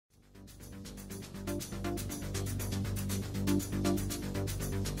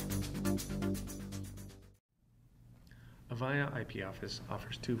Avaya IP Office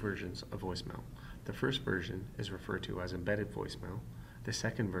offers two versions of voicemail. The first version is referred to as Embedded Voicemail. The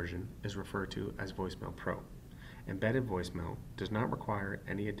second version is referred to as Voicemail Pro. Embedded Voicemail does not require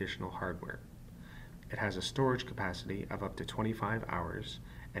any additional hardware. It has a storage capacity of up to 25 hours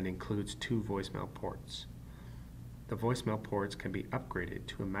and includes two voicemail ports. The voicemail ports can be upgraded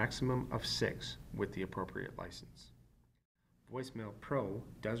to a maximum of 6 with the appropriate license. Voicemail Pro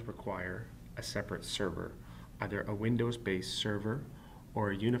does require a separate server, either a Windows-based server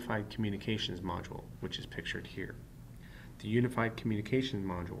or a unified communications module, which is pictured here. The unified communications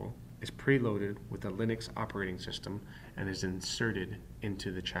module is preloaded with a Linux operating system and is inserted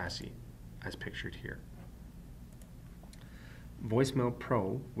into the chassis, as pictured here. Voicemail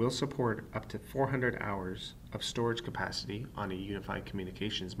Pro will support up to 400 hours of storage capacity on a unified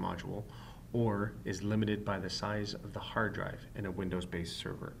communications module, or is limited by the size of the hard drive in a Windows-based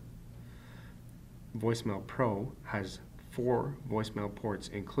server. Voicemail Pro has 4 voicemail ports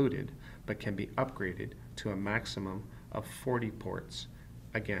included, but can be upgraded to a maximum of 40 ports,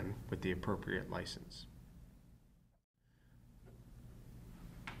 again with the appropriate license.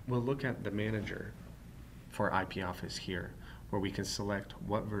 We'll look at the manager for IP Office here, where we can select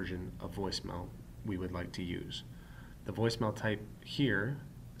what version of voicemail we would like to use. The voicemail type here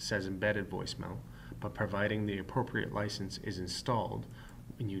says Embedded Voicemail, but providing the appropriate license is installed,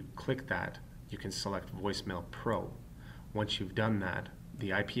 when you click that, you can select Voicemail Pro. Once you've done that,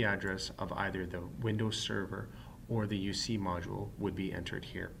 the IP address of either the Windows server or the UC module would be entered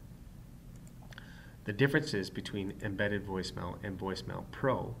here. The differences between Embedded Voicemail and Voicemail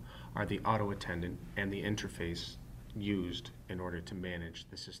Pro are the Auto Attendant and the interface used in order to manage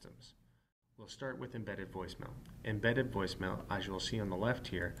the systems. We'll start with Embedded Voicemail. Embedded Voicemail, as you'll see on the left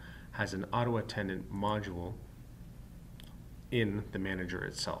here, has an Auto Attendant module in the manager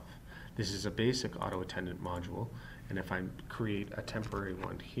itself. This is a basic Auto Attendant module, and if I create a temporary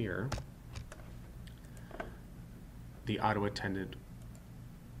one here, the Auto Attendant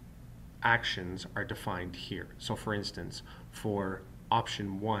actions are defined here. So for instance, for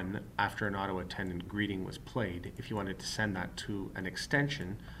option 1, after an Auto Attendant greeting was played, if you wanted to send that to an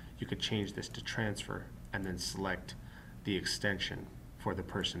extension, you could change this to transfer and then select the extension for the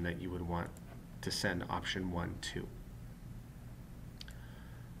person that you would want to send option 1 to.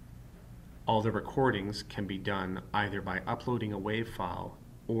 All the recordings can be done either by uploading a WAV file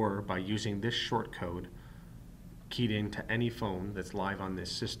or by using this shortcode keyed into any phone that's live on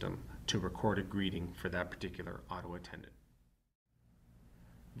this system to record a greeting for that particular Auto Attendant.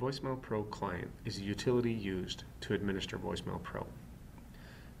 Voicemail Pro Client is a utility used to administer Voicemail Pro.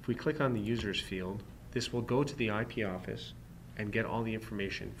 If we click on the Users field, this will go to the IP Office and get all the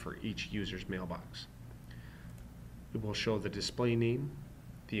information for each user's mailbox. It will show the display name,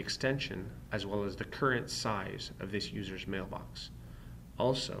 the extension, as well as the current size of this user's mailbox.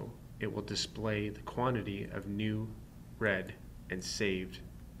 Also, it will display the quantity of new, read, and saved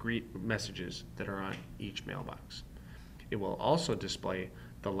messages that are on each mailbox. It will also display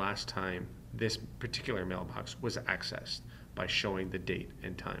the last time this particular mailbox was accessed by showing the date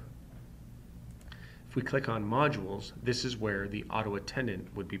and time. If we click on Modules, this is where the Auto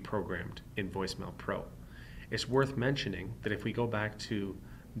Attendant would be programmed in Voicemail Pro. It's worth mentioning that if we go back to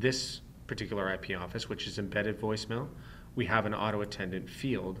this particular IP Office, which is Embedded Voicemail, we have an Auto Attendant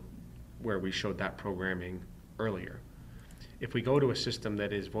field where we showed that programming earlier. If we go to a system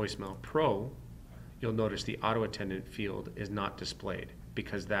that is Voicemail Pro, you'll notice the Auto Attendant field is not displayed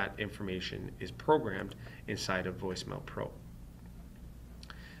because that information is programmed inside of Voicemail Pro.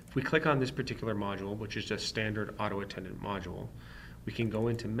 If we click on this particular module, which is just standard Auto Attendant module, we can go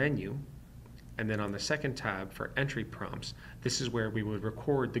into Menu, and then on the second tab for entry prompts, this is where we would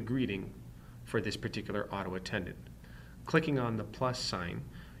record the greeting for this particular Auto Attendant. Clicking on the plus sign,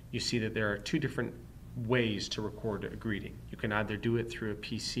 you see that there are 2 different ways to record a greeting. You can either do it through a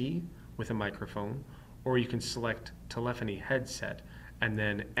PC with a microphone, or you can select telephony headset, and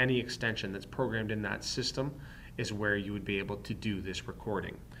then any extension that's programmed in that system is where you would be able to do this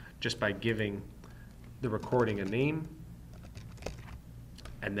recording, just by giving the recording a name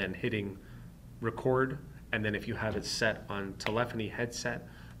and then hitting record, and then if you have it set on telephony headset,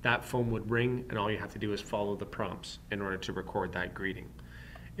 that phone would ring and all you have to do is follow the prompts in order to record that greeting.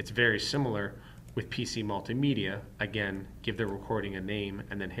 It's very similar with PC multimedia. Again, give the recording a name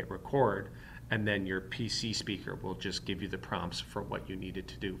and then hit record, and then your PC speaker will just give you the prompts for what you needed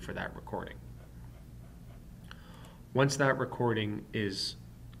to do for that recording. Once that recording is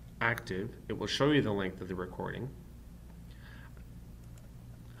active, it will show you the length of the recording.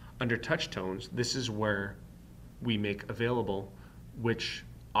 Under touch tones, this is where we make available which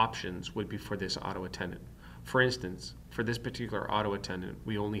options would be for this auto attendant. For instance, for this particular auto attendant,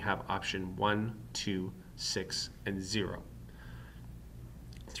 we only have option 1, 2, 6, and 0.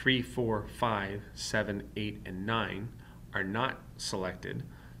 3, 4, 5, 7, 8, and 9 are not selected,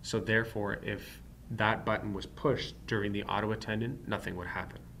 so therefore if that button was pushed during the auto attendant, nothing would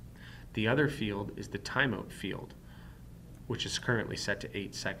happen. The other field is the timeout field, which is currently set to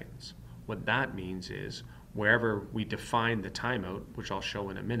 8 seconds. What that means is wherever we define the timeout, which I'll show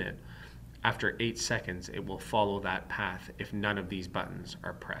in a minute, after 8 seconds it will follow that path if none of these buttons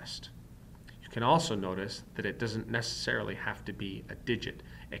are pressed. You can also notice that it doesn't necessarily have to be a digit.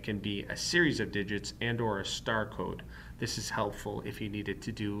 It can be a series of digits and or a star code. This is helpful if you needed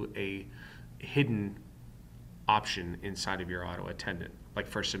to do a hidden option inside of your auto attendant, like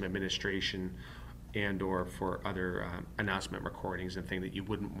for some administration and or for other announcement recordings and things that you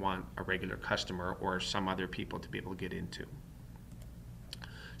wouldn't want a regular customer or some other people to be able to get into.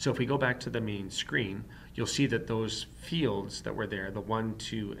 So if we go back to the main screen, you'll see that those fields that were there, the 1,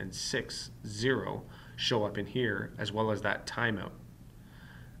 2, and 6, 0, show up in here, as well as that timeout.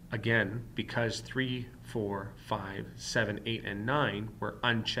 Again, because 3, 4, 5, 7, 8, and 9 were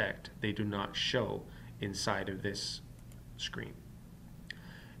unchecked, they do not show inside of this screen.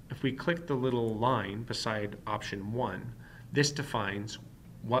 If we click the little line beside option 1, this defines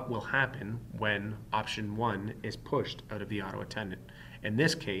what will happen when option 1 is pushed out of the auto attendant. In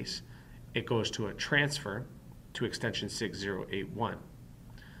this case, it goes to a transfer to extension 6081.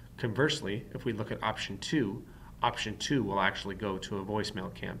 Conversely, if we look at option 2 will actually go to a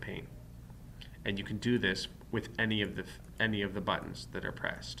voicemail campaign. And you can do this with any of the buttons that are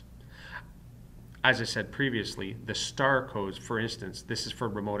pressed. As I said previously, the star codes, for instance, this is for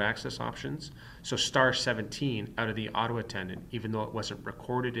remote access options. So star 17 out of the auto attendant, even though it wasn't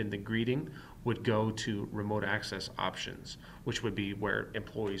recorded in the greeting, would go to remote access options, which would be where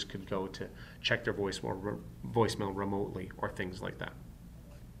employees could go to check their voicemail remotely or things like that.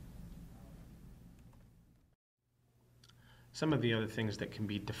 Some of the other things that can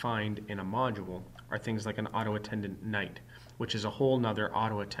be defined in a module are things like an auto attendant night, which is a whole nother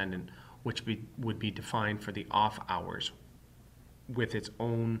auto attendant which would be defined for the off hours with its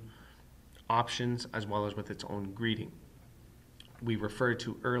own options as well as with its own greeting. We referred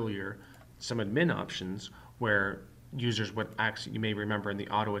to earlier some admin options where users would actually, you may remember in the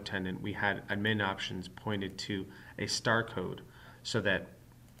auto attendant, we had admin options pointed to a star code so that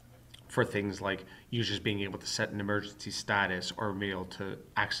for things like users being able to set an emergency status or be able to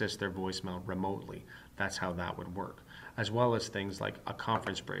access their voicemail remotely. That's how that would work. As well as things like a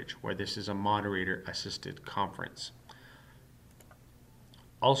conference bridge, where this is a moderator-assisted conference.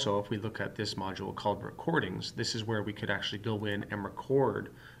 Also, if we look at this module called recordings, this is where we could actually go in and record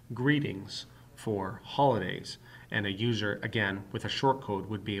greetings for holidays. And a user, again, with a short code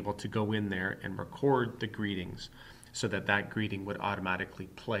would be able to go in there and record the greetings so that that greeting would automatically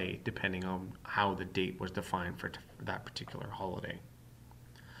play depending on how the date was defined for that particular holiday.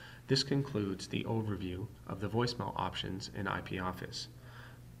 This concludes the overview of the voicemail options in IP Office.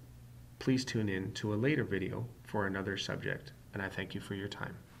 Please tune in to a later video for another subject, and I thank you for your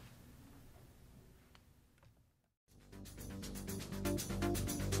time.